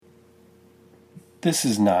This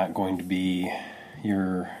is not going to be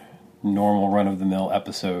your normal run-of-the-mill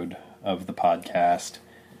episode of the podcast.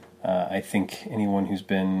 I think anyone who's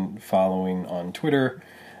been following on Twitter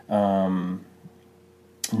knows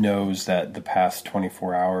that the past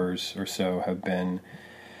 24 hours or so have been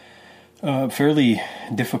fairly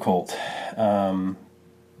difficult. I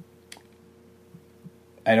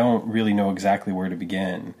don't really know exactly where to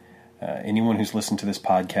begin. Anyone who's listened to this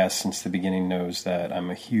podcast since the beginning knows that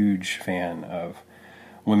I'm a huge fan of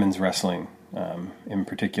women's wrestling, in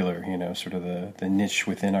particular. You know, sort of the niche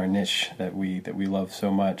within our niche that we love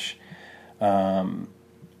so much.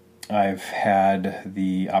 I've had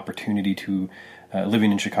the opportunity to,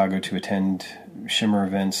 living in Chicago, to attend Shimmer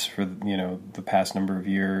events for the past number of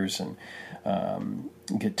years, and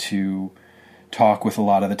get to talk with a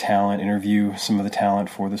lot of the talent, interview some of the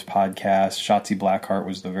talent for this podcast. Shotzi Blackheart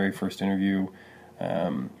was the very first interview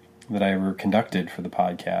that I ever conducted for the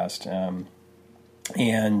podcast.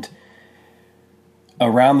 And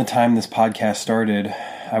around the time this podcast started,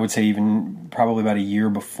 I would say even probably about a year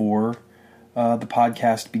before the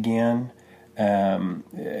podcast began,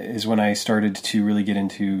 is when I started to really get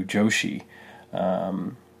into Joshi,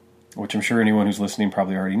 which I'm sure anyone who's listening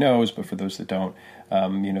probably already knows, but for those that don't,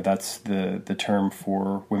 that's the term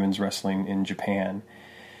for women's wrestling in Japan.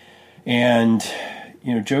 And,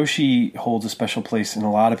 Joshi holds a special place in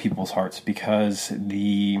a lot of people's hearts because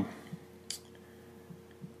the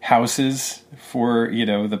houses for,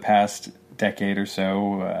 the past decade or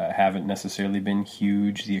so haven't necessarily been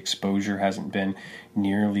huge. The exposure hasn't been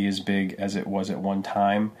nearly as big as it was at one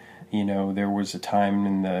time. There was a time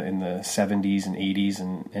in the 70s and 80s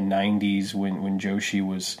and 90s when Joshi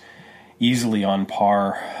was easily on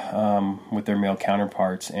par with their male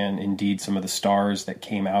counterparts, and indeed some of the stars that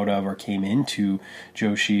came out of or came into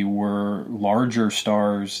Joshi were larger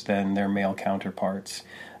stars than their male counterparts.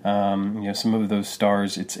 Some of those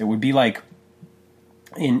stars, it would be like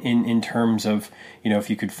in terms of, if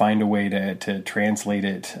you could find a way to translate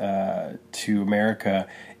it to America,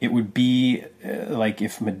 it would be like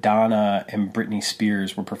if Madonna and Britney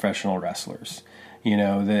Spears were professional wrestlers,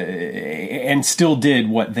 and still did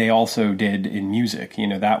what they also did in music.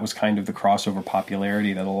 That was kind of the crossover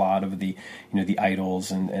popularity that a lot of the idols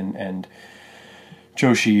and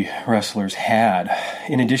Joshi wrestlers had.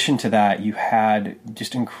 In addition to that, you had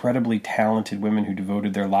just incredibly talented women who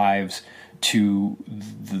devoted their lives to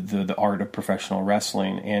the art of professional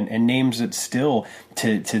wrestling, and names that still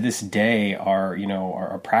to this day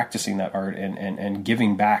are practicing that art and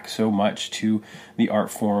giving back so much to the art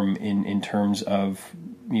form in terms of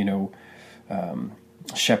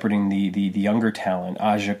shepherding the younger talent.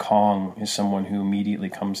 Aja Kong is someone who immediately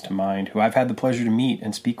comes to mind, who I've had the pleasure to meet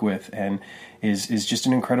and speak with, and is just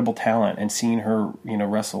an incredible talent, and seeing her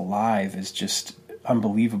wrestle live is just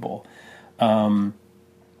unbelievable.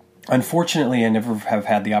 Unfortunately, I never have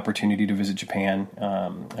had the opportunity to visit Japan,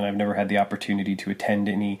 and I've never had the opportunity to attend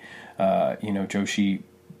any, Joshi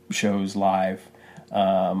shows live.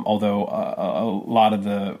 Although a lot of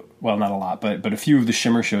not a lot, but a few of the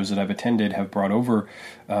Shimmer shows that I've attended have brought over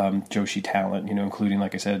Joshi talent, including,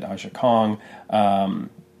 like I said, Aja Kong.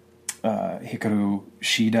 Hikaru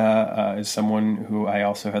Shida is someone who I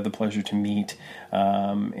also had the pleasure to meet,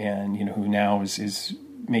 and who now is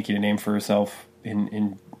making a name for herself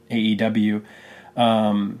in AEW.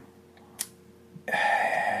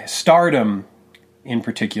 Stardom, in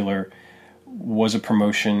particular, was a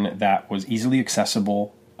promotion that was easily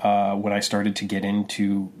accessible when I started to get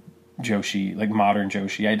into Joshi, like modern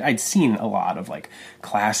Joshi. I'd seen a lot of like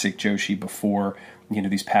classic Joshi before,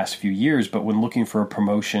 these past few years, but when looking for a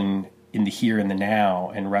promotion in the here and the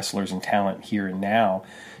now, and wrestlers and talent here and now,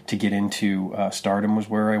 to get into Stardom was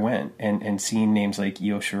where I went, and seeing names like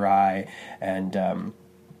Io Shirai and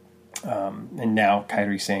now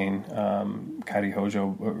Kairi Sane, Kairi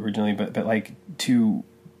Hojo originally, but like to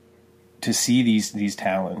see these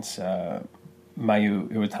talents, Mayu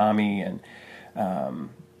Iwatani, and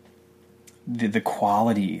the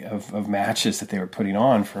quality of matches that they were putting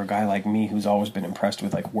on for a guy like me who's always been impressed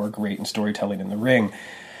with like work rate and storytelling in the ring.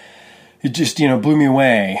 It just, blew me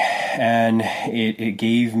away, and it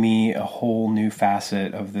gave me a whole new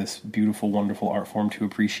facet of this beautiful, wonderful art form to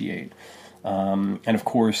appreciate. And of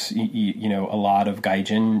course, a lot of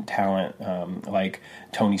Gaijin talent, like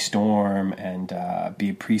Tony Storm and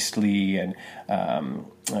Bea Priestley and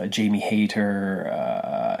Jamie Hayter,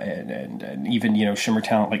 and even, Shimmer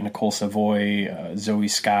talent like Nicole Savoy, Zoe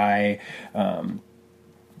Sky,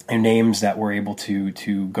 and names that were able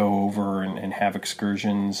to go over and have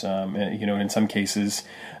excursions, and in some cases,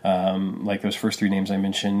 like those first three names I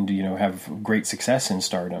mentioned, have great success in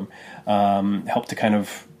Stardom, helped to kind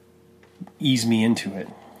of ease me into it.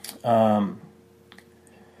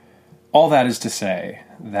 All that is to say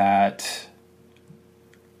that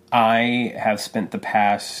I have spent the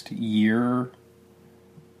past year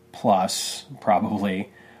plus,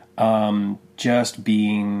 probably, just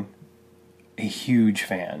being a huge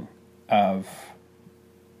fan of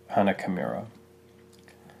Hana Kimura.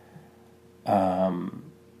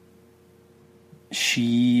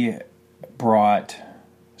 She brought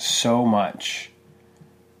so much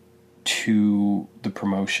to the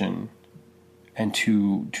promotion and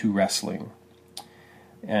to wrestling.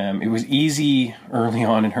 It was easy early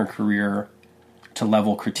on in her career to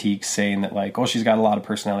level critiques, saying that, like, oh, she's got a lot of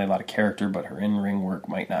personality, a lot of character, but her in-ring work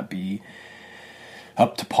might not be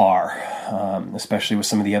up to par, especially with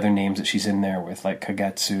some of the other names that she's in there with, like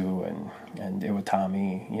Kagetsu and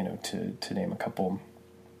Iwatani, you know, to name a couple,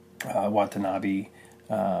 Watanabe.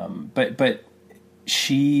 But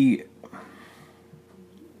she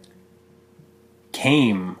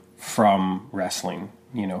came from wrestling.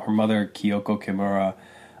 You know, her mother, Kyoko Kimura,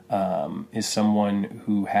 is someone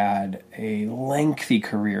who had a lengthy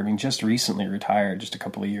career. I mean, just recently retired, just a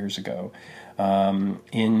couple of years ago,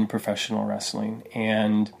 in professional wrestling.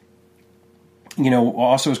 And, you know,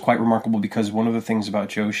 also is quite remarkable because one of the things about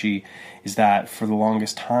Joshi is that for the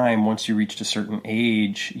longest time, once you reached a certain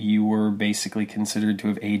age, you were basically considered to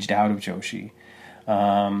have aged out of Joshi.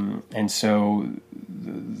 And so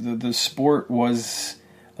the sport was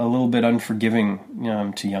a little bit unforgiving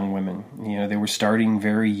to young women. You know, they were starting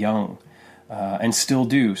very young, and still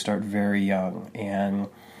do start very young. And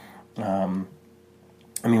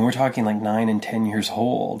I mean, we're talking like 9 and 10 years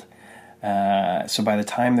old. So by the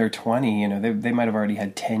time they're 20, you know, they might have already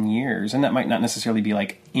had 10 years, and that might not necessarily be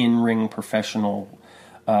like in-ring professional,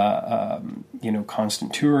 you know,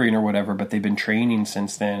 constant touring or whatever, but they've been training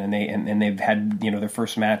since then, and they've had, you know, their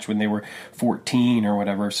first match when they were 14 or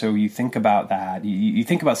whatever. So you think about that. You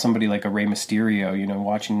think about somebody like a Rey Mysterio, you know,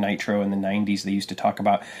 watching Nitro in the 90s, they used to talk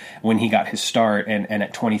about when he got his start, and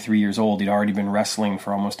at 23 years old, he'd already been wrestling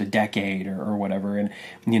for almost a decade or whatever. And,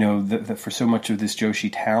 you know, for so much of this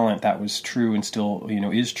Joshi talent, that was true and still, you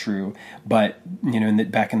know, is true. But, you know,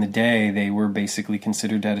 back in the day, they were basically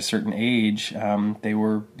considered at a certain age, they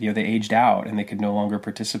were, you know, they aged out and they could no longer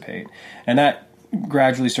participate. And that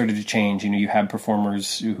gradually started to change. You know, you had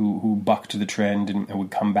performers who bucked the trend and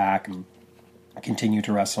would come back and continue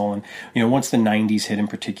to wrestle. And, you know, once the 90s hit in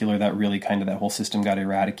particular, that really kind of, that whole system got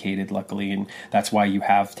eradicated, luckily. And that's why you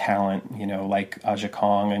have talent, you know, like Aja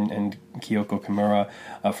Kong and Kyoko Kimura,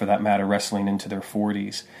 for that matter, wrestling into their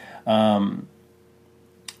 40s.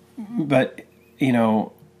 But, you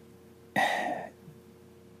know,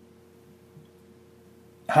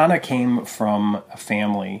 Hana came from a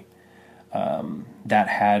family that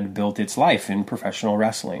had built its life in professional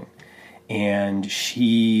wrestling. And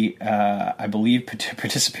she, I believe,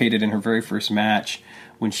 participated in her very first match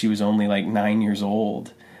when she was only like 9 years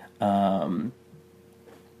old. And,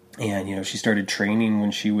 you know, she started training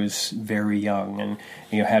when she was very young, and,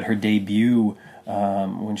 you know, had her debut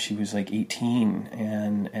when she was like 18,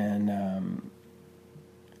 and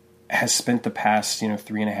has spent the past, you know,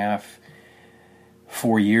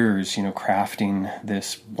 3.5-4 years, you know, crafting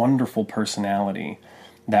this wonderful personality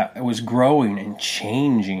that was growing and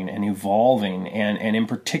changing and evolving. And in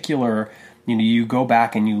particular, you know, you go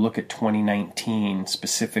back and you look at 2019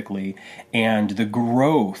 specifically, and the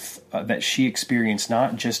growth that she experienced,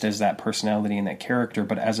 not just as that personality and that character,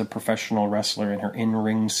 but as a professional wrestler, and her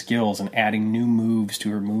in-ring skills, and adding new moves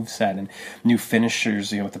to her moveset and new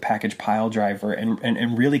finishers, you know, with the package pile driver,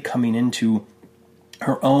 and really coming into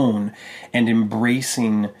her own and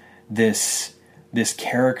embracing this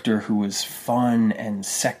character who was fun and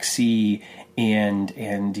sexy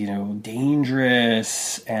and you know,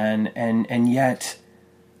 dangerous and yet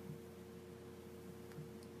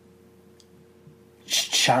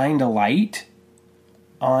shined a light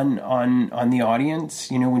on the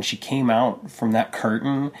audience. You know, when she came out from that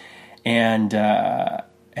curtain and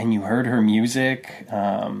you heard her music,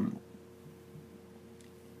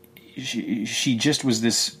 she just was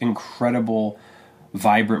this incredible,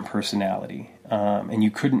 vibrant personality, and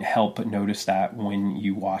you couldn't help but notice that when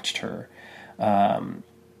you watched her. And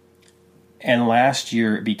last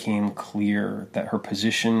year, it became clear that her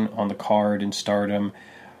position on the card in Stardom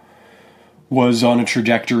was on a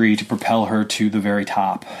trajectory to propel her to the very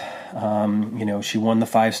top. You know, she won the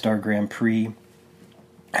 5-star Grand Prix,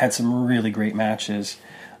 had some really great matches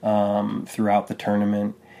throughout the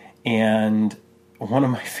tournament, and one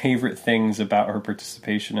of my favorite things about her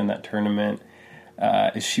participation in that tournament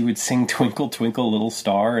is she would sing "Twinkle, Twinkle, Little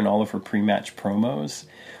Star" in all of her pre-match promos.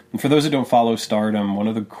 And for those that don't follow Stardom, one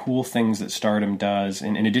of the cool things that Stardom does,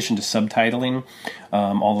 in addition to subtitling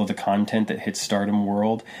all of the content that hits Stardom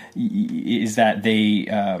World, is that they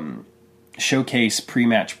showcase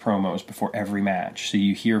pre-match promos before every match. So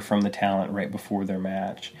you hear from the talent right before their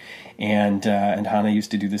match. And Hana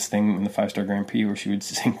used to do this thing in the 5-Star Grand Prix where she would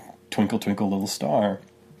sing Twinkle Twinkle Little Star.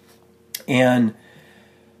 And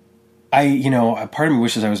part of me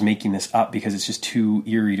wishes I was making this up because it's just too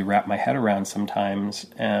eerie to wrap my head around sometimes.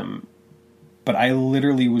 But I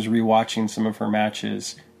literally was rewatching some of her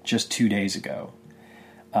matches just 2 days ago.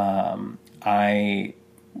 I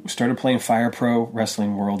started playing Fire Pro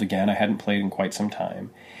Wrestling World again. I hadn't played in quite some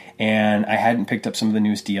time. And I hadn't picked up some of the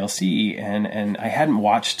newest DLC. And I hadn't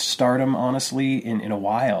watched Stardom, honestly, in a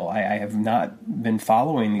while. I have not been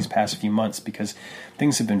following these past few months because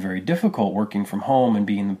things have been very difficult working from home and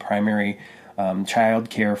being the primary child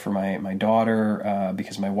care for my daughter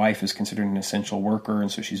because my wife is considered an essential worker. And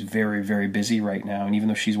so she's very, very busy right now. And even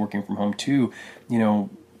though she's working from home too,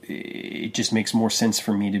 it just makes more sense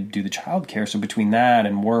for me to do the childcare. So between that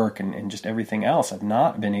and work and just everything else, I've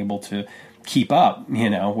not been able to keep up,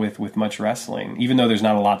 with much wrestling, even though there's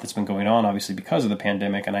not a lot that's been going on, obviously, because of the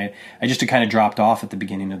pandemic. And I just kind of dropped off at the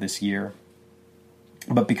beginning of this year.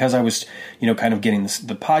 But because I was, kind of getting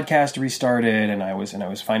the podcast restarted, and I was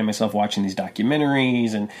finding myself watching these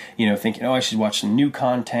documentaries and, thinking, I should watch some new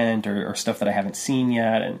content or stuff that I haven't seen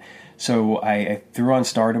yet. And so I threw on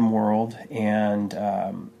Stardom World, and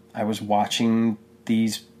I was watching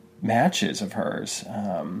these matches of hers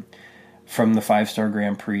from the 5-Star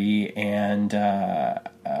Grand Prix and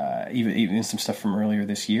even some stuff from earlier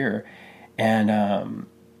this year. And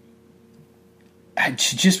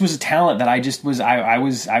she just was a talent that I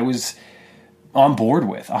was on board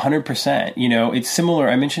with 100%. It's similar.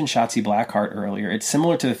 I mentioned Shotzi Blackheart earlier. It's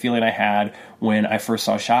similar to the feeling I had when I first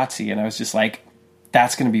saw Shotzi, and I was just like,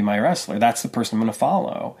 that's going to be my wrestler. That's the person I'm going to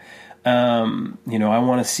follow. I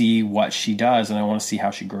want to see what she does, and I want to see how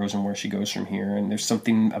she grows and where she goes from here. And there's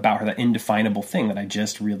something about her, that indefinable thing that I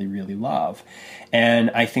just really, really love. And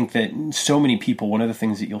I think that so many people, one of the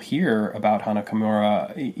things that you'll hear about Hana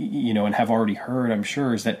Kimura, and have already heard, I'm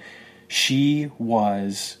sure, is that she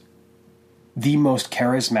was the most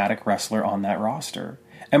charismatic wrestler on that roster,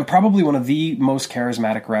 and probably one of the most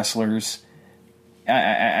charismatic wrestlers.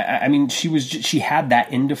 I mean, she had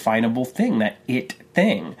that indefinable thing, that it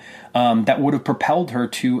thing, that would have propelled her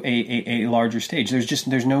to a larger stage.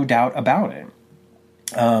 There's no doubt about it.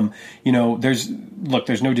 There's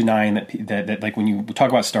no denying that like when you talk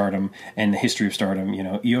about Stardom and the history of Stardom,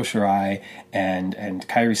 Io Shirai and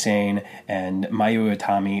Kairi Sane and Mayu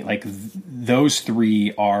Itami, like those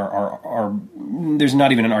three are there's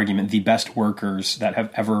not even an argument, the best workers that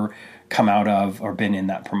have ever come out of or been in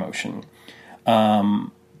that promotion.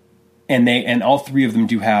 And all three of them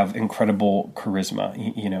do have incredible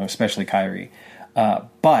charisma, especially Kairi.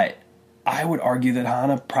 But I would argue that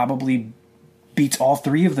Hana probably beats all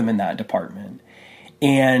three of them in that department.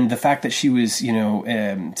 And the fact that she was,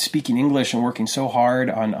 speaking English and working so hard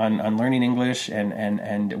on learning English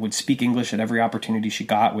and would speak English at every opportunity she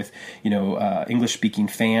got with, English speaking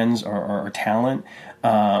fans or talent,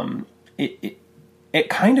 it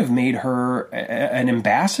kind of made her an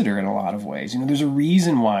ambassador in a lot of ways. There's a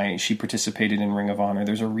reason why she participated in Ring of Honor.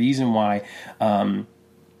 There's a reason why,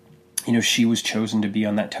 she was chosen to be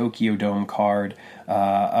on that Tokyo Dome card,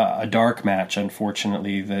 a dark match,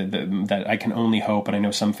 unfortunately, that I can only hope, and I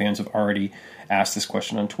know some fans have already asked this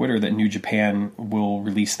question on Twitter, that New Japan will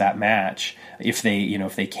release that match if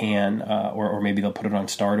they can, or maybe they'll put it on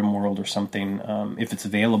Stardom World or something, if it's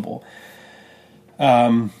available.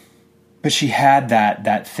 But she had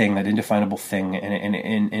that thing, that indefinable thing, and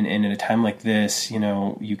in a time like this,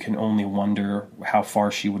 you can only wonder how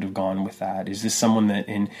far she would have gone with that. Is this someone that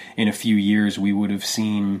in a few years we would have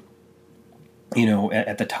seen,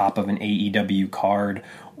 at the top of an AEW card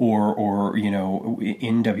or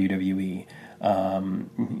in WWE?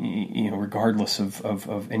 Regardless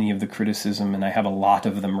of any of the criticism, and I have a lot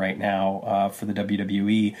of them right now for the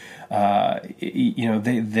WWE.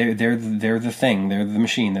 They're the thing. They're the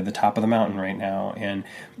machine. They're the top of the mountain right now, and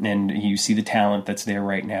you see the talent that's there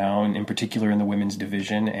right now, and in particular in the women's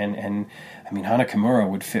division. And I mean, Hana Kimura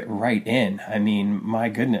would fit right in. I mean, my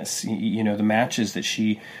goodness, the matches that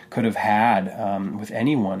she could have had with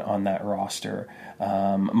anyone on that roster.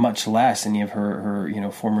 Much less any of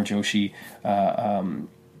her former Joshi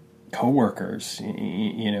co-workers,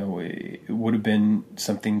 it would have been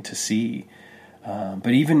something to see.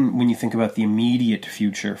 But even when you think about the immediate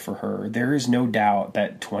future for her, there is no doubt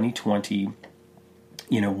that 2020,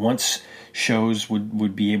 once shows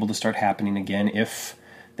would be able to start happening again, if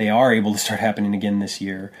they are able to start happening again this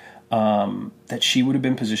year, that she would have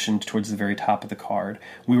been positioned towards the very top of the card.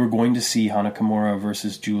 We were going to see Hana Kimura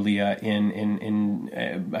versus Julia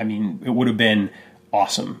I mean, it would have been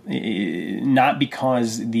awesome. Not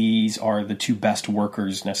because these are the two best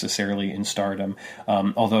workers necessarily in Stardom,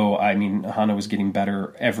 although, I mean, Hana was getting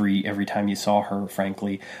better every time you saw her,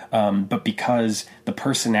 frankly, but because the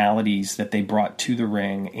personalities that they brought to the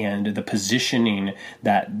ring and the positioning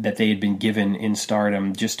that they had been given in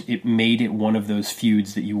Stardom, just it made it one of those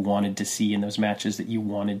feuds that you wanted to see, and those matches that you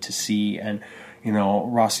wanted to see. And, you know,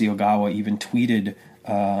 Rossi Ogawa even tweeted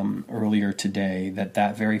earlier today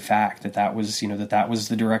that very fact that was, you know, that was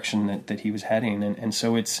the direction that he was heading. And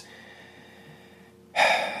so it's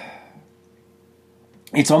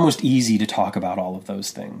almost easy to talk about all of those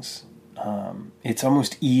things. It's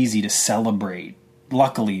almost easy to celebrate.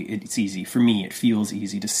 Luckily, it's easy. For me, it feels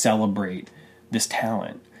easy to celebrate this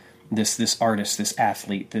talent, this artist, this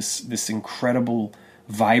athlete, this incredible,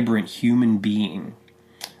 vibrant human being,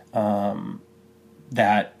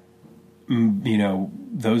 that, you know,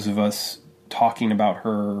 those of us talking about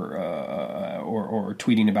her or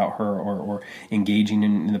tweeting about her or engaging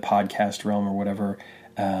in the podcast realm or whatever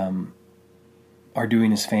are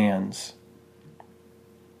doing as fans.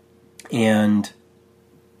 And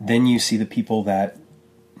then you see the people that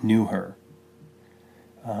knew her.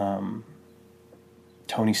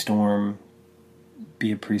 Toni Storm,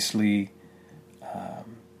 Bea Priestley.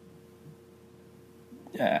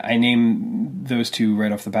 I name those two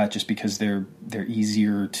right off the bat just because they're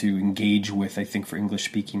easier to engage with, I think, for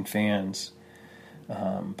English-speaking fans.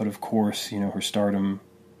 But of course, you know, her Stardom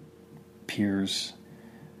peers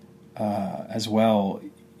as well.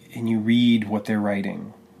 And you read what they're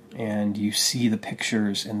writing, and you see the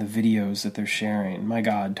pictures and the videos that they're sharing. My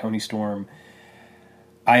God, Toni Storm.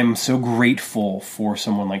 I am so grateful for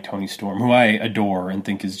someone like Toni Storm, who I adore and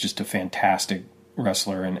think is just a fantastic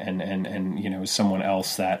wrestler and you know, someone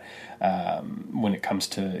else that when it comes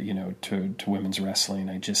to, you know, to women's wrestling,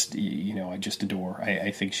 I just adore.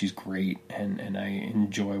 I think she's great, and I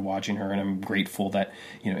enjoy watching her, and I'm grateful that,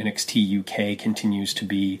 you know, NXT UK continues to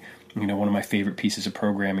be, you know, one of my favorite pieces of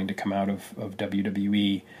programming to come out of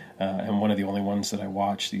WWE, and one of the only ones that I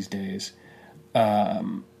watch these days.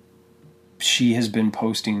 She has been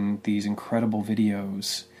posting these incredible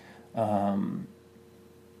videos,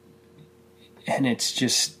 and it's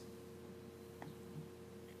just,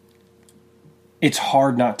 it's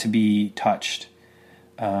hard not to be touched.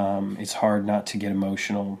 It's hard not to get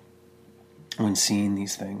emotional when seeing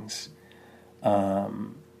these things.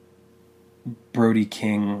 Brody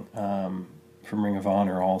King from Ring of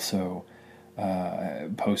Honor also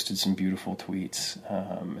posted some beautiful tweets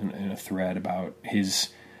in a thread about his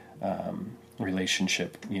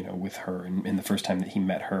relationship, you know, with her, and the first time that he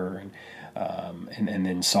met her, and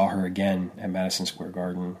then saw her again at Madison Square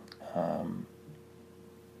Garden,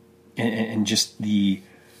 and just the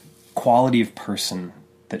quality of person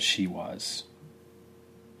that she was.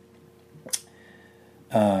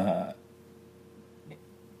 And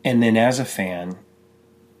then as a fan,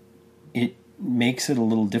 it makes it a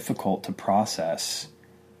little difficult to process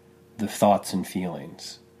the thoughts and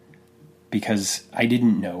feelings, because I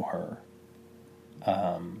didn't know her.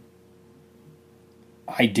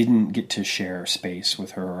 I didn't get to share space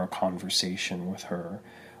with her, or a conversation with her,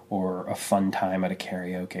 or a fun time at a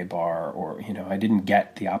karaoke bar, or, you know, I didn't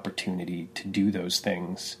get the opportunity to do those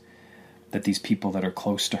things that these people that are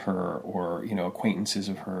close to her, or, you know, acquaintances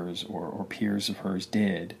of hers, or peers of hers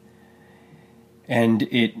did. And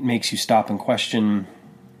it makes you stop and question,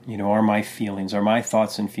 you know, are my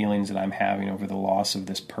thoughts and feelings that I'm having over the loss of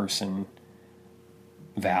this person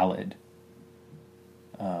valid?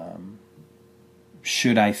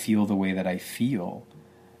 Should I feel the way that I feel?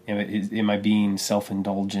 Am I being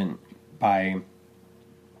self-indulgent by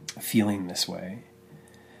feeling this way?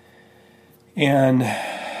 And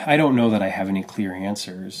I don't know that I have any clear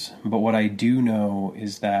answers, but what I do know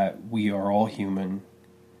is that we are all human,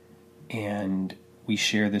 and we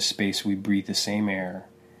share this space, we breathe the same air,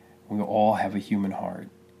 we all have a human heart.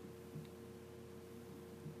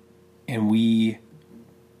 And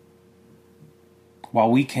while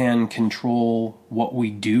we can control what we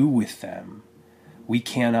do with them, we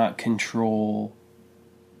cannot control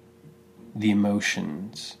the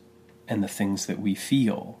emotions and the things that we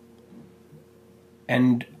feel.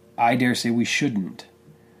 And I dare say we shouldn't.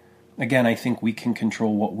 Again, I think we can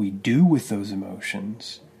control what we do with those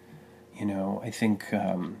emotions. You know, I think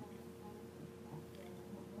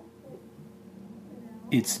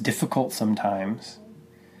it's difficult sometimes.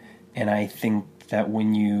 And I think that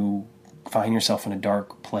when you find yourself in a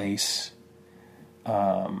dark place,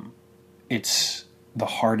 it's the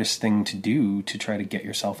hardest thing to do to try to get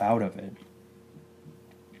yourself out of it.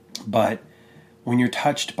 But when you're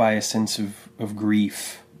touched by a sense of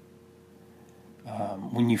grief,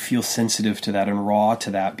 when you feel sensitive to that and raw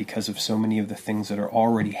to that because of so many of the things that are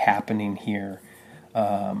already happening here,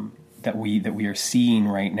 that we are seeing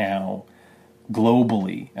right now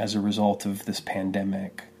globally as a result of this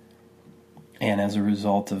pandemic, and as a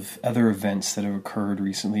result of other events that have occurred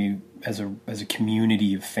recently as a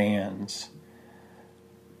community of fans,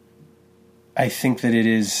 I think that it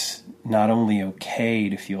is not only okay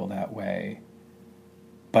to feel that way,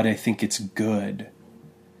 but I think it's good.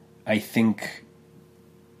 I think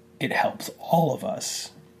it helps all of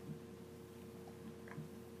us.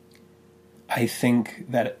 I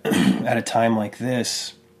think that at a time like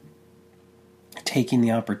this, taking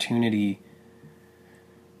the opportunity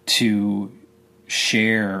to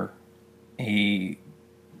share a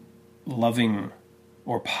loving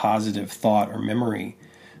or positive thought or memory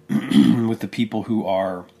with the people who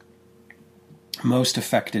are most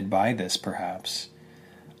affected by this, perhaps,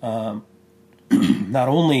 not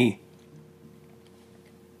only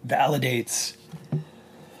validates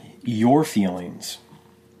your feelings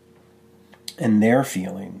and their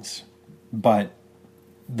feelings, but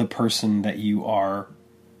the person that you are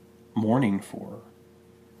mourning for.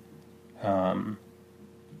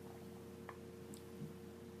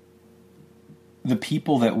 The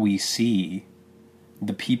people that we see,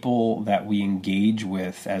 the people that we engage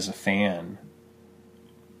with as a fan,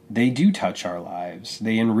 they do touch our lives.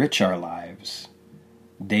 They enrich our lives.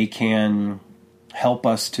 They can help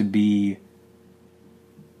us to be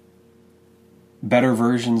better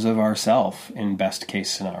versions of ourselves in best case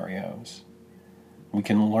scenarios. We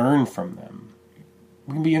can learn from them.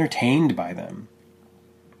 We can be entertained by them.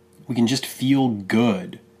 We can just feel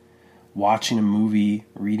good watching a movie,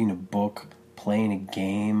 reading a book, playing a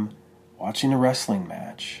game, watching a wrestling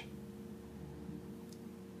match.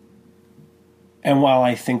 And while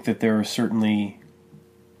I think that there are certainly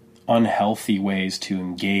unhealthy ways to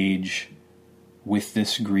engage with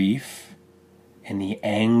this grief and the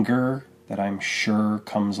anger that I'm sure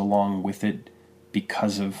comes along with it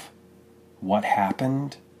because of what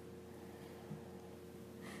happened,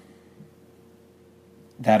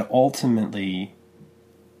 that ultimately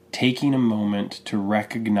taking a moment to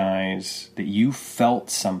recognize that you felt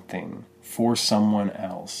something for someone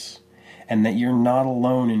else and that you're not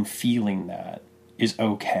alone in feeling that is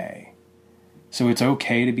okay. So it's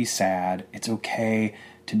okay to be sad, it's okay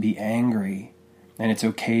to be angry, and it's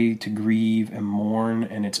okay to grieve and mourn,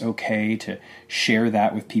 and it's okay to share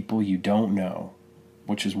that with people you don't know,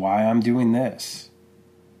 which is why I'm doing this.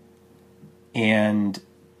 And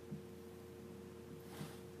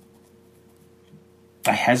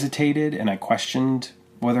I hesitated and I questioned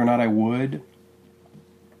whether or not I would.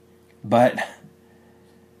 But,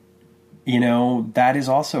 that is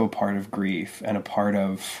also a part of grief and a part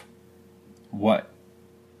of what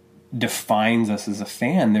defines us as a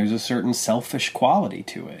fan. There's a certain selfish quality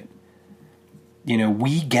to it.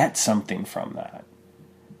 We get something from that.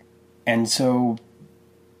 And so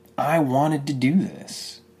I wanted to do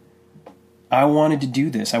this. I wanted to do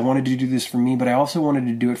this for me, but I also wanted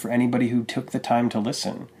to do it for anybody who took the time to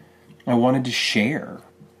listen. I wanted to share.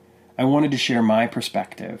 I wanted to share my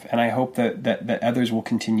perspective, and I hope that others will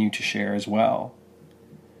continue to share as well.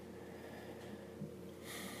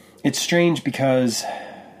 It's strange because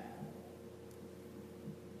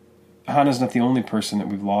Hana's not the only person that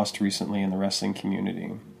we've lost recently in the wrestling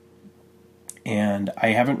community. And I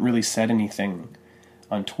haven't really said anything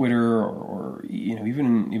on Twitter or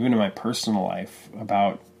even in my personal life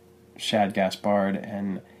about Shad Gaspard,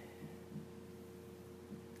 and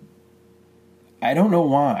I don't know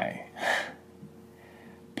why.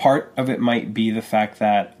 Part of it might be the fact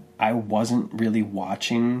that I wasn't really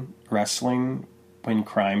watching wrestling when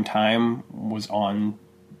Crime Time was on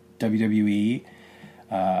WWE.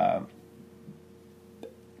 To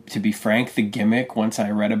be frank, the gimmick, once I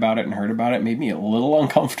read about it and heard about it, made me a little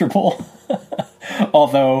uncomfortable.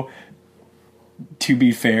 Although, to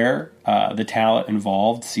be fair, the talent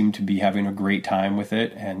involved seemed to be having a great time with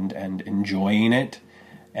it and enjoying it.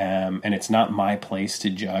 And it's not my place to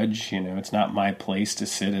judge. It's not my place to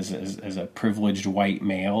sit as a privileged white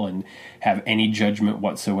male and have any judgment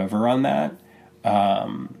whatsoever on that.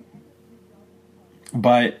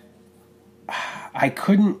 But I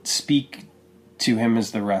couldn't speak to him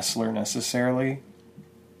as the wrestler necessarily,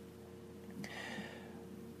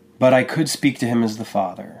 but I could speak to him as the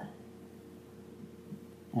father.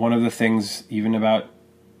 One of the things, even about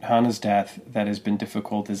Hana's death, that has been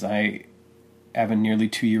difficult is I have a nearly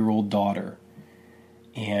 2-year-old daughter,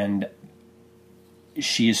 and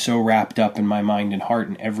she is so wrapped up in my mind and heart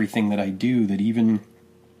and everything that I do that even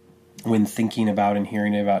when thinking about and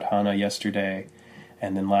hearing about Hannah yesterday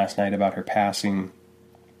and then last night about her passing,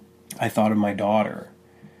 I thought of my daughter.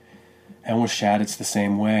 And with Shad, it's the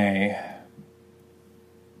same way.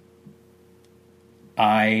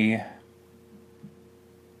 I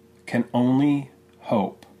can only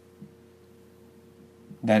hope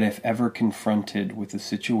that if ever confronted with a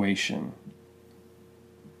situation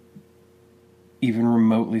even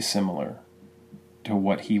remotely similar to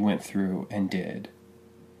what he went through and did,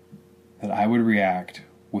 that I would react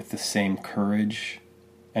with the same courage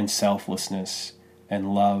and selflessness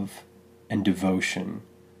and love and devotion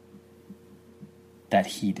that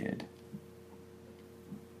he did.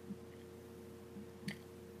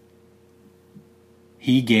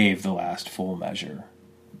 He gave the last full measure.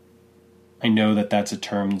 I know that that's a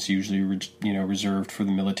term that's usually reserved for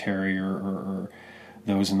the military or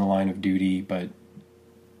those in the line of duty, but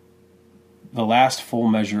the last full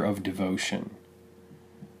measure of devotion,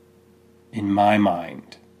 in my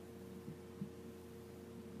mind,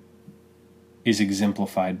 is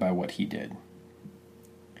exemplified by what he did.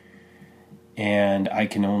 And I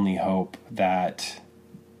can only hope that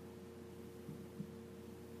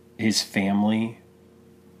his family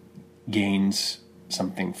gains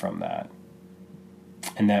something from that.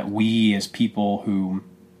 And that we as people who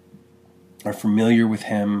are familiar with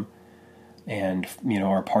him and,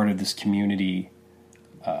 are part of this community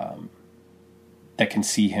that can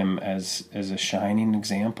see him as a shining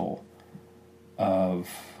example of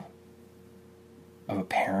a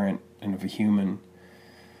parent and of a human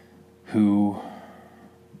who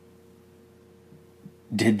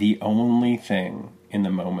did the only thing in the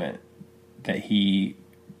moment that he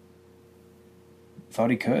thought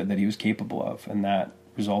he could, that he was capable of, and that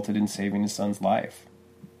resulted in saving his son's life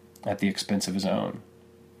at the expense of his own.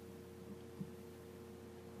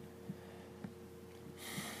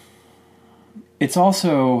 It's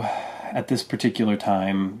also, at this particular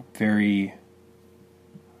time, very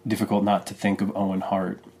difficult not to think of Owen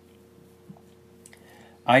Hart.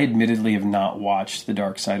 I admittedly have not watched the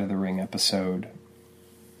Dark Side of the Ring episode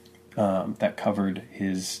that covered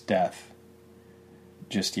his death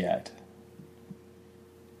just yet.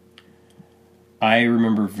 I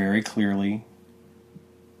remember very clearly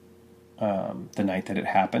the night that it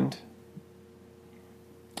happened.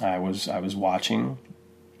 I was watching.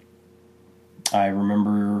 I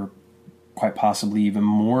remember quite possibly even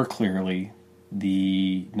more clearly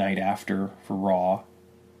the night after for Raw.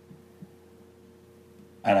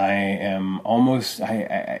 And I am almost,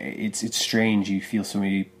 it's strange, you feel so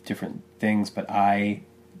many different things, but I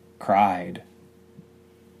cried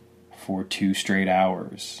for 2 straight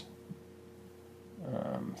hours.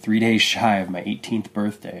 3 days shy of my 18th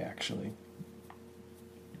birthday, actually.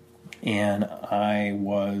 And I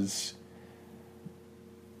was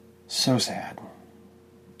so sad.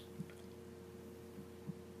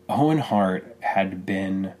 Owen Hart had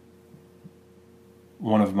been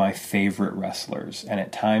one of my favorite wrestlers, and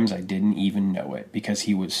at times I didn't even know it because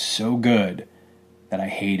he was so good that I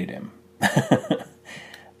hated him.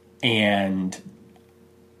 And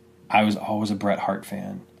I was always a Bret Hart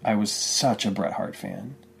fan. I was such a Bret Hart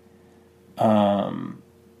fan.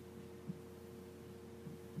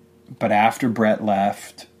 But after Bret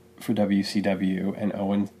left for WCW and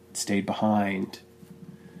Owen stayed behind,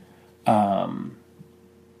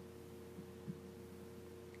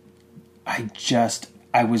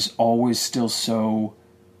 I was always still so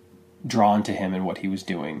drawn to him and what he was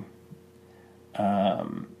doing.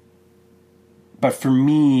 But for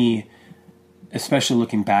me, especially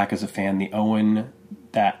looking back as a fan, the Owen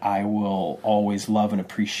that I will always love and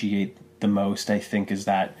appreciate the most, I think, is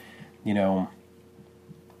that,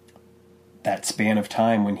 that span of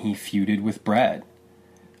time when he feuded with Bret.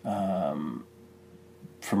 From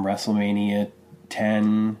WrestleMania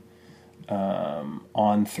 10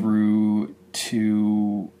 on through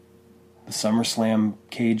to the SummerSlam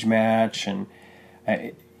cage match, and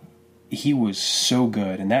he was so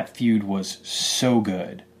good, and that feud was so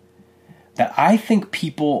good that I think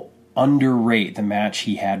people underrate the match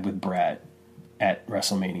he had with Bret at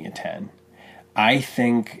WrestleMania 10. I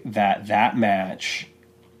think that match,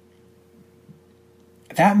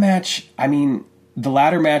 I mean, the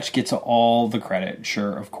ladder match gets all the credit,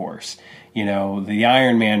 sure, of course. the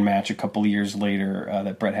Iron Man match a couple of years later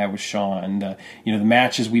that Bret had with Shawn, the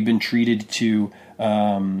matches we've been treated to,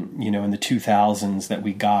 in the 2000s that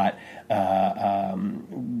we got,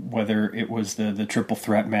 whether it was the triple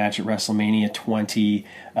threat match at WrestleMania 20,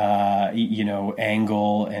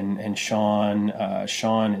 Angle and Shawn,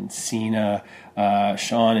 Shawn and Cena,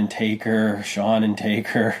 Shawn and Taker, Shawn and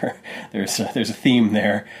Taker. There's a theme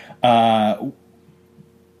there.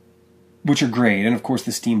 Which are great, and of course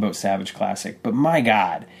the Steamboat Savage Classic. But my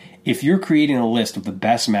God, if you're creating a list of the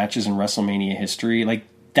best matches in WrestleMania history, like,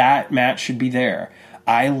 that match should be there.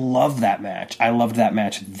 I love that match. I loved that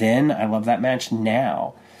match then. I love that match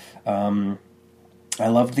now. I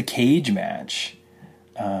loved the cage match.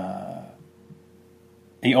 The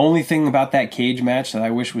only thing about that cage match that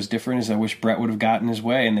I wish was different is I wish Bret would have gotten his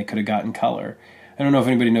way and they could have gotten color. I don't know if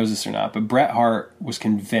anybody knows this or not, but Bret Hart was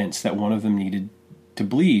convinced that one of them needed to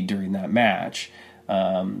bleed during that match.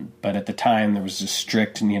 But at the time there was a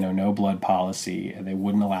strict, no blood policy, and they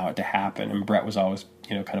wouldn't allow it to happen. And Bret was always,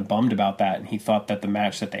 kind of bummed about that. And he thought that the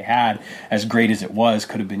match that they had, as great as it was,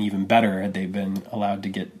 could have been even better had they been allowed to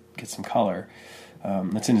get some color.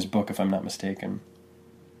 That's in his book, if I'm not mistaken.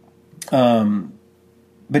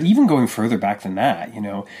 But even going further back than that,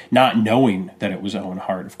 not knowing that it was Owen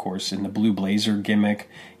Hart, of course, in the Blue Blazer gimmick,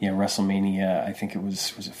 WrestleMania, I think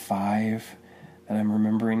was it 5 that I'm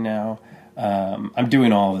remembering now. I'm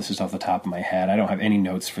doing all of this just off the top of my head. I don't have any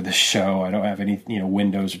notes for this show. I don't have any,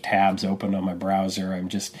 windows or tabs open on my browser. I'm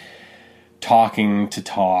just talking to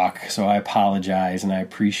talk. So I apologize, and I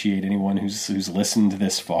appreciate anyone who's listened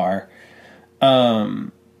this far.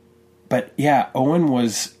 But yeah, Owen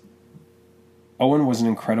was an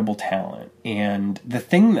incredible talent. And the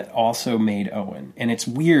thing that also made Owen, and it's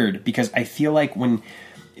weird because I feel like when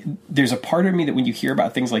there's a part of me that when you hear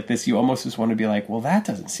about things like this, you almost just want to be like, well, that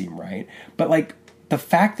doesn't seem right. But like the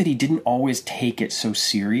fact that he didn't always take it so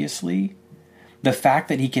seriously, the fact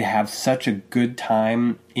that he could have such a good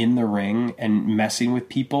time in the ring and messing with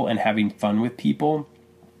people and having fun with people,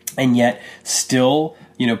 and yet still,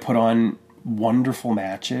 put on wonderful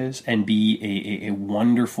matches and be a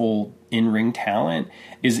wonderful in-ring talent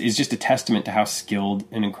is just a testament to how skilled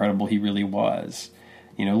and incredible he really was.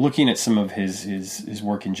 Looking at some of his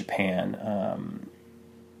work in Japan,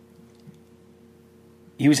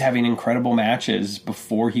 he was having incredible matches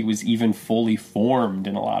before he was even fully formed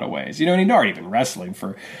in a lot of ways. And he'd already been wrestling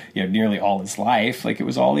for nearly all his life. Like, it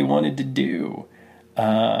was all he wanted to do.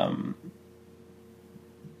 But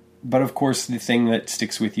of course, the thing that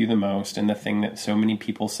sticks with you the most, and the thing that so many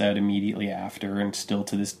people said immediately after, and still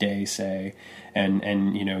to this day say,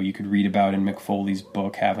 and you could read about in Mick Foley's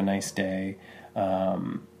book, Have a Nice Day,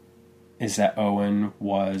 is that Owen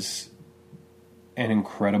was an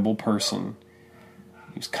incredible person.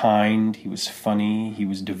 He was kind, he was funny, he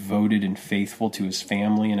was devoted and faithful to his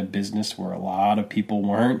family in a business where a lot of people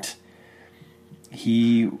weren't.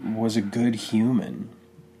 He was a good human.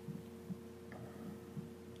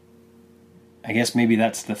 I guess maybe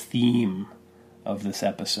that's the theme of this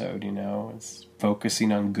episode, it's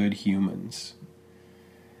focusing on good humans.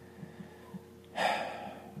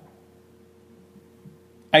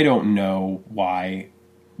 I don't know why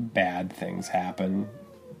bad things happen.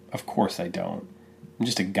 Of course I don't. I'm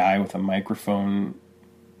just a guy with a microphone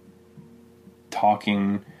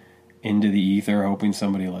talking into the ether, hoping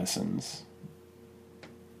somebody listens.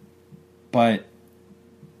 But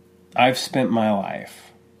I've spent my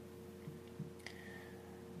life,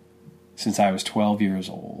 since I was 12 years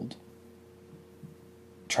old,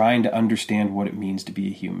 trying to understand what it means to be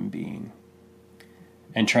a human being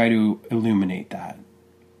and try to illuminate that.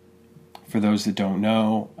 For those that don't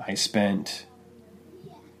know, I spent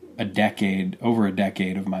over a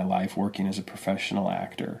decade of my life working as a professional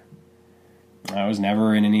actor. I was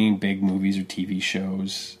never in any big movies or TV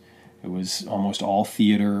shows. It was almost all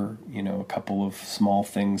theater, a couple of small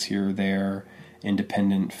things here or there,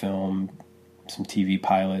 independent film, some TV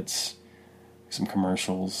pilots, some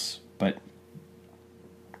commercials. But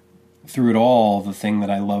through it all, the thing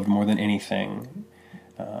that I loved more than anything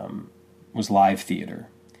was live theater.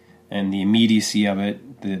 And the immediacy of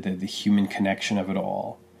it, the human connection of it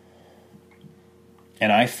all.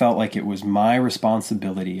 And I felt like it was my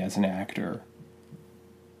responsibility as an actor,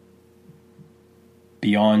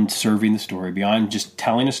 beyond serving the story, beyond just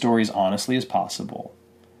telling a story as honestly as possible,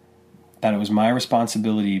 that it was my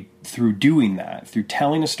responsibility through doing that, through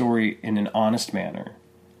telling a story in an honest manner,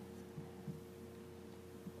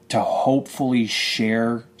 to hopefully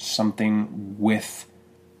share something with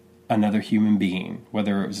another human being,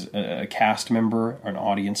 whether it was a cast member or an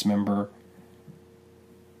audience member,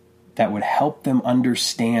 that would help them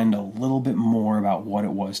understand a little bit more about what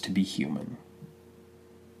it was to be human,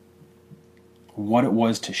 what it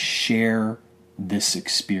was to share this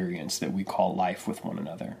experience that we call life with one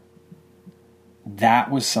another. That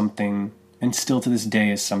was something, and still to this day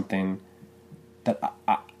is something, that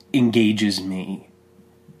engages me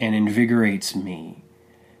and invigorates me,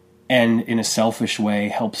 and in a selfish way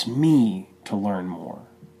helps me to learn more.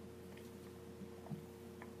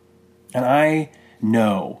 And I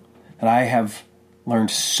know that I have learned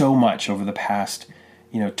so much over the past,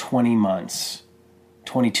 20 months,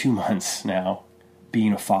 22 months now,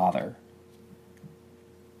 being a father.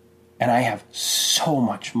 And I have so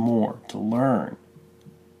much more to learn.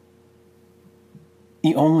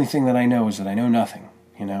 The only thing that I know is that I know nothing,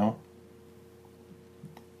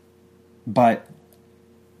 But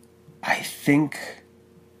I think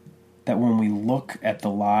that when we look at the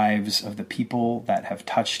lives of the people that have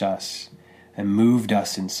touched us and moved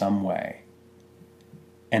us in some way,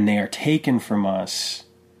 and they are taken from us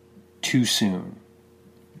too soon,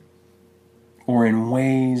 or in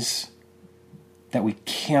ways that we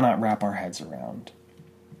cannot wrap our heads around,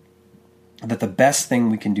 that the best thing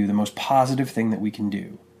we can do, the most positive thing that we can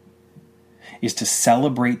do, is to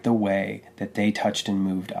celebrate the way that they touched and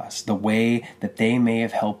moved us, the way that they may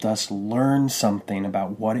have helped us learn something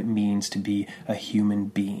about what it means to be a human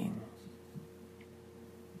being.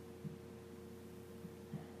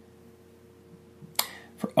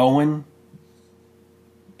 For Owen,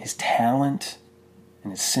 his talent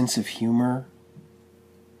and his sense of humor.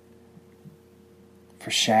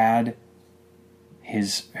 For Shad,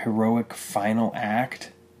 his heroic final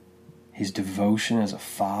act, his devotion as a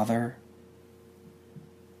father.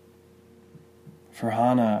 For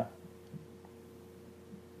Hannah,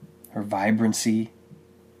 her vibrancy,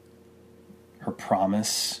 her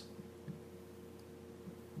promise,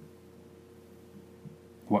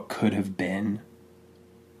 what could have been.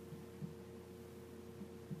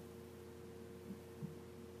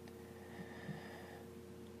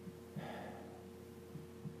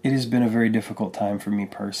 It has been a very difficult time for me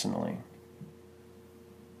personally.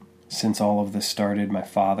 Since all of this started, my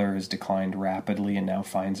father has declined rapidly and now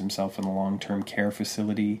finds himself in a long-term care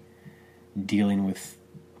facility, dealing with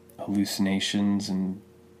hallucinations and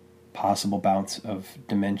possible bouts of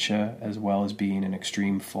dementia, as well as being an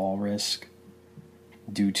extreme fall risk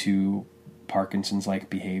due to Parkinson's-like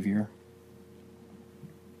behavior.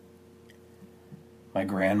 My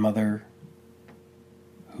grandmother,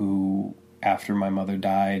 who after my mother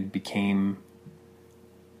died became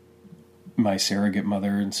my surrogate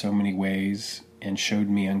mother in so many ways and showed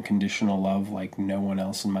me unconditional love like no one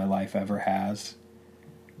else in my life ever has,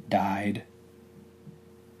 died.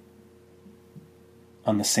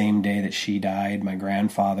 On the same day that she died, my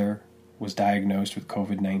grandfather was diagnosed with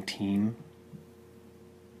COVID-19.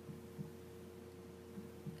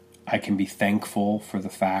 I can be thankful for the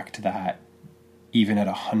fact that even at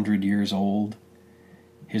 100 years old,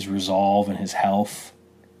 his resolve and his health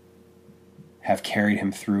have carried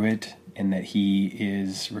him through it, and that he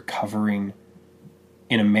is recovering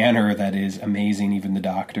in a manner that is amazing, even the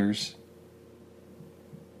doctors.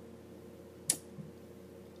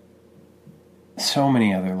 So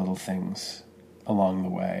many other little things along the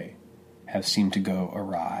way have seemed to go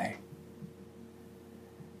awry.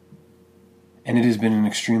 And it has been an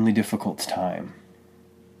extremely difficult time.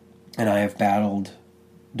 And I have battled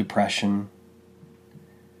depression,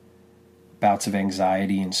 bouts of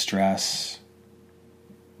anxiety and stress.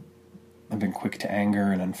 I've been quick to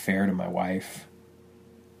anger and unfair to my wife.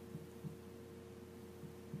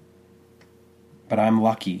 But I'm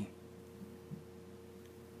lucky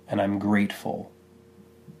and I'm grateful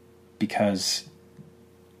because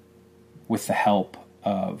with the help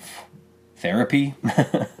of therapy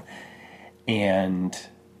and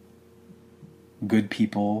good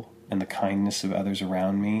people and the kindness of others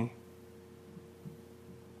around me,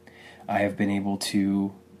 I have been able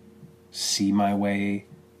to see my way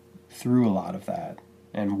through a lot of that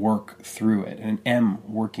and work through it, and am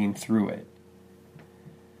working through it.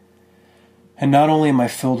 And not only am I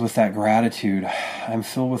filled with that gratitude, I'm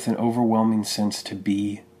filled with an overwhelming sense to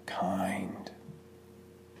be kind.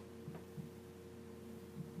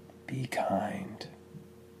 Be kind.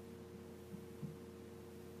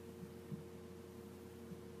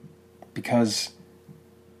 Because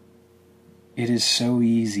it is so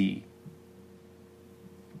easy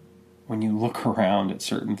when you look around at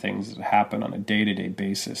certain things that happen on a day-to-day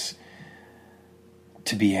basis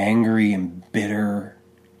to be angry and bitter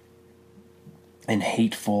and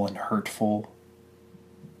hateful and hurtful.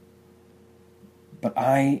 But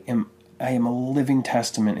I am I am a living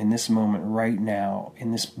testament in this moment right now,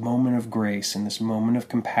 in this moment of grace, in this moment of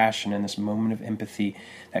compassion, in this moment of empathy,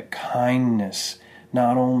 that kindness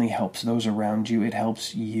not only helps those around you, it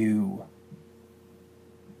helps you.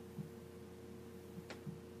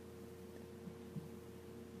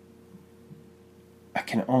 I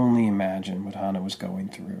can only imagine what Hannah was going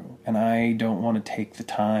through. And I don't want to take the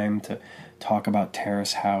time to talk about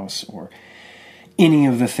Terrace House or any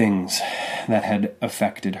of the things that had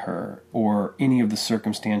affected her or any of the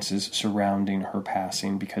circumstances surrounding her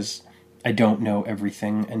passing, because I don't know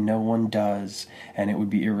everything and no one does, and it would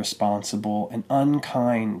be irresponsible and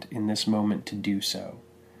unkind in this moment to do so.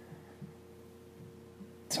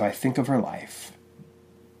 So I think of her life.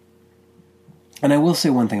 And I will say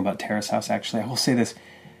one thing about Terrace House, actually. I will say this.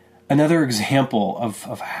 Another example of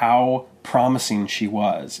how promising she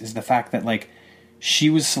was is the fact that, like, she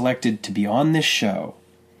was selected to be on this show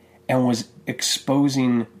and was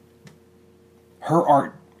exposing her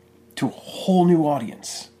art to a whole new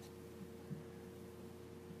audience.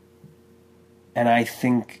 And I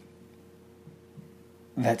think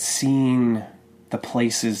that seeing the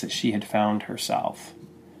places that she had found herself,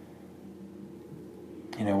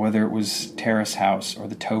 you know, whether it was Terrace House or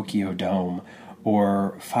the Tokyo Dome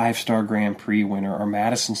or 5-star Grand Prix winner or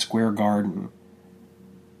Madison Square Garden,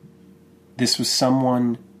 this was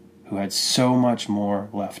someone who had so much more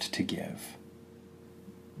left to give.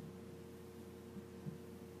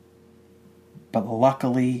 But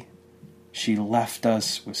luckily, she left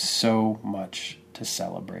us with so much to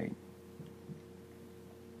celebrate.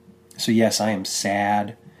 So yes, I am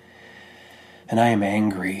sad and I am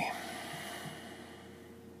angry.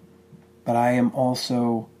 But I am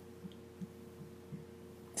also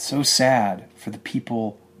so sad for the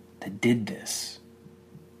people that did this.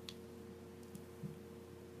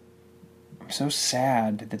 I'm so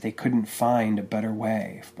sad that they couldn't find a better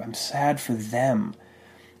way. I'm sad for them,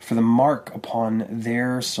 for the mark upon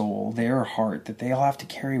their soul, their heart, that they'll have to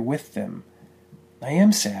carry with them. I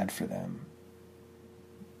am sad for them.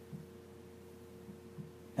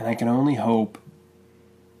 And I can only hope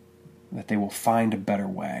that they will find a better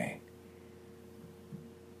way.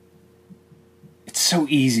 It's so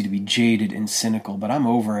easy to be jaded and cynical, but I'm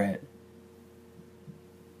over it.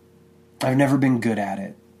 I've never been good at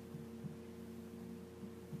it.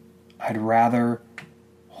 I'd rather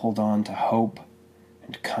hold on to hope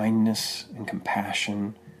and kindness and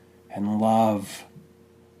compassion and love.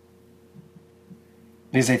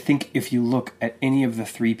 Because I think if you look at any of the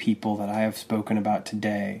three people that I have spoken about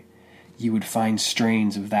today, you would find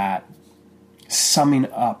strains of that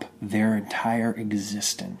summing up their entire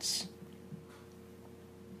existence.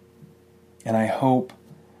 And I hope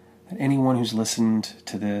that anyone who's listened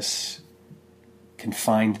to this can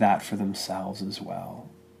find that for themselves as well.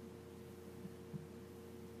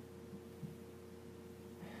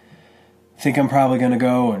 I think I'm probably going to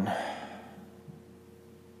go and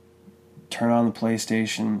turn on the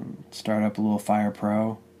PlayStation, start up a little Fire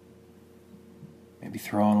Pro, maybe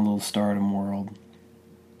throw on a little Stardom World.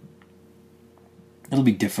 It'll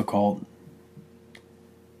be difficult.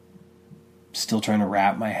 Still trying to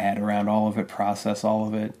wrap my head around all of it, process all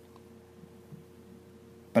of it.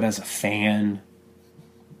 But as a fan,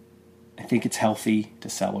 I think it's healthy to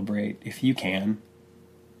celebrate if you can.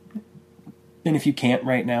 And if you can't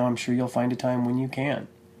right now, I'm sure you'll find a time when you can.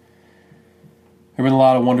 There have been a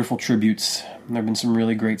lot of wonderful tributes. There have been some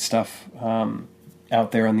really great stuff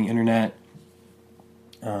out there on the internet.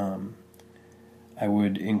 I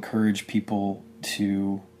would encourage people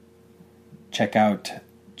to check out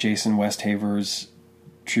Jason Westhaver's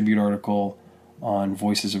tribute article on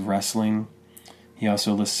Voices of Wrestling. He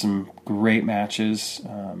also lists some great matches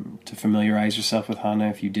to familiarize yourself with Hannah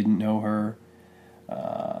if you didn't know her.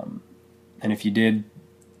 And if you did,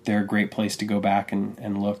 they're a great place to go back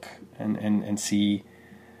and look and see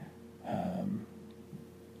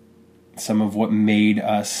some of what made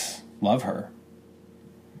us love her.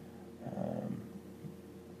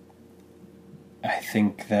 I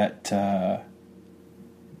think that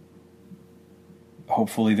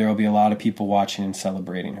hopefully there will be a lot of people watching and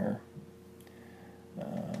celebrating her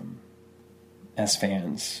as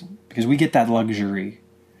fans, because we get that luxury.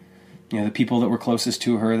 You know, the people that were closest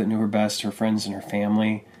to her, that knew her best, her friends and her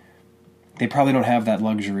family, they probably don't have that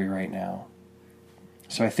luxury right now.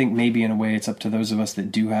 So I think maybe in a way it's up to those of us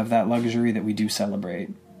that do have that luxury that we do celebrate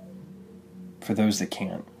for those that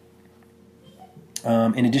can't.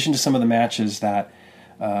 In addition to some of the matches that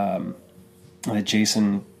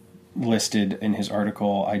Jason listed in his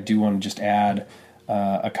article, I do want to just add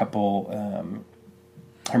a couple.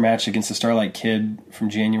 Her match against the Starlight Kid from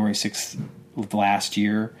January 6th of last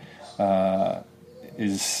year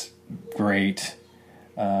is great.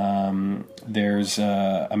 There's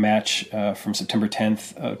a match from September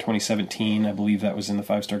 10th, 2017. I believe that was in the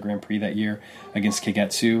 5-Star Grand Prix that year against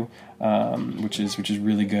Kagetsu, which is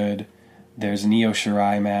really good. There's an Io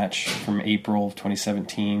Shirai match from April of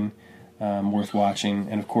 2017, worth watching.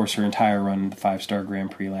 And, of course, her entire run in the 5-Star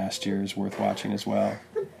Grand Prix last year is worth watching as well.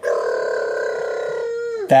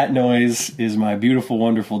 That noise is my beautiful,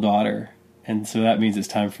 wonderful daughter. And so that means it's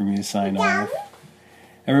time for me to sign off.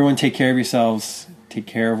 Everyone take care of yourselves. Take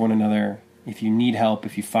care of one another. If you need help,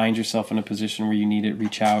 if you find yourself in a position where you need it,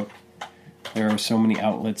 reach out. There are so many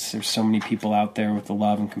outlets. There's so many people out there with the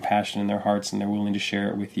love and compassion in their hearts, and they're willing to share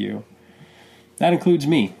it with you. That includes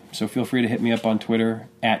me. So feel free to hit me up on Twitter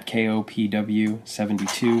at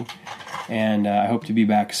KOPW72. And I hope to be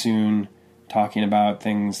back soon talking about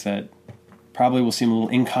things that probably will seem a little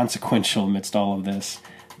inconsequential amidst all of this,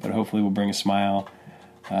 but hopefully will bring a smile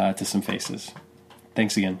to some faces.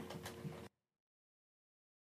 Thanks again.